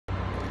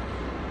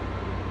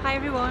Hi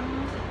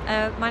everyone,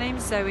 my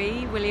name's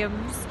Zoe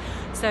Williams.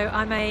 So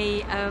I'm a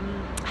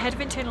head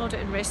of internal audit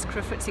and risk for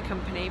a FTSE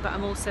company, but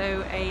I'm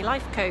also a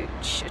life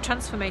coach, a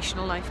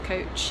transformational life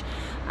coach.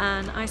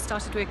 And I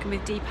started working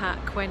with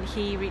Deepak when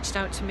he reached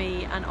out to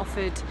me and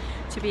offered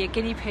to be a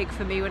guinea pig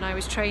for me when I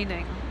was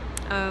training.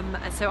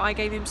 And so I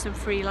gave him some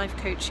free life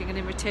coaching, and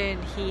in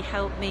return he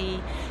helped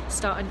me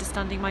start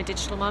understanding my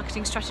digital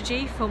marketing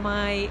strategy for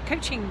my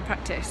coaching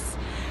practice.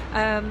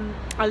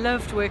 I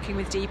loved working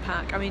with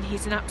Deepak. I mean,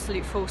 he's an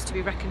absolute force to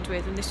be reckoned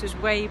with, and this was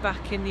way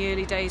back in the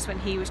early days when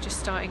he was just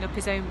starting up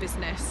his own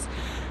business.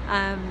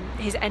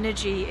 His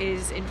energy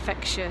is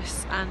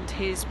infectious, and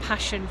his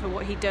passion for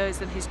what he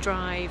does and his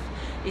drive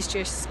is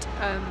just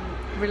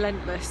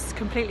relentless,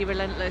 completely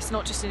relentless,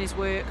 not just in his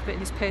work but in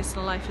his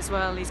personal life as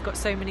well. He's got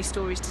so many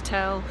stories to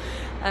tell.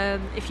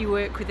 If you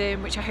work with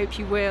him, which I hope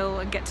you will,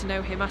 and get to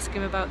know him, ask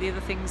him about the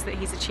other things that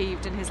he's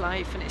achieved in his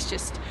life, and it's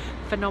just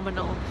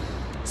phenomenal.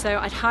 So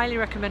I'd highly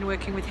recommend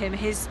working with him.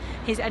 His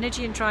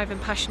energy and drive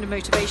and passion and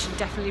motivation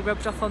definitely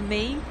rubbed off on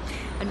me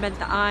and meant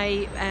that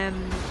I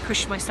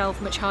pushed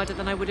myself much harder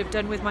than I would have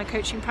done with my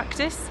coaching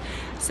practice.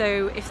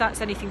 So if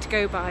that's anything to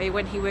go by,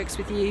 when he works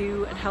with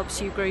you and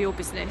helps you grow your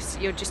business,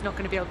 you're just not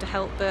going to be able to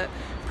help but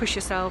push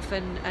yourself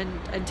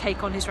and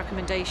take on his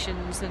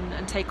recommendations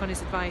and take on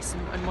his advice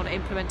and want to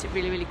implement it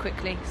really, really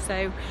quickly.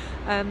 So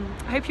I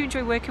hope you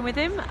enjoy working with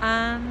him,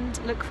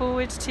 and look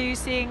forward to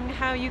seeing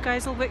how you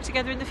guys all work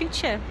together in the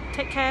future.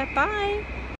 Take care, bye!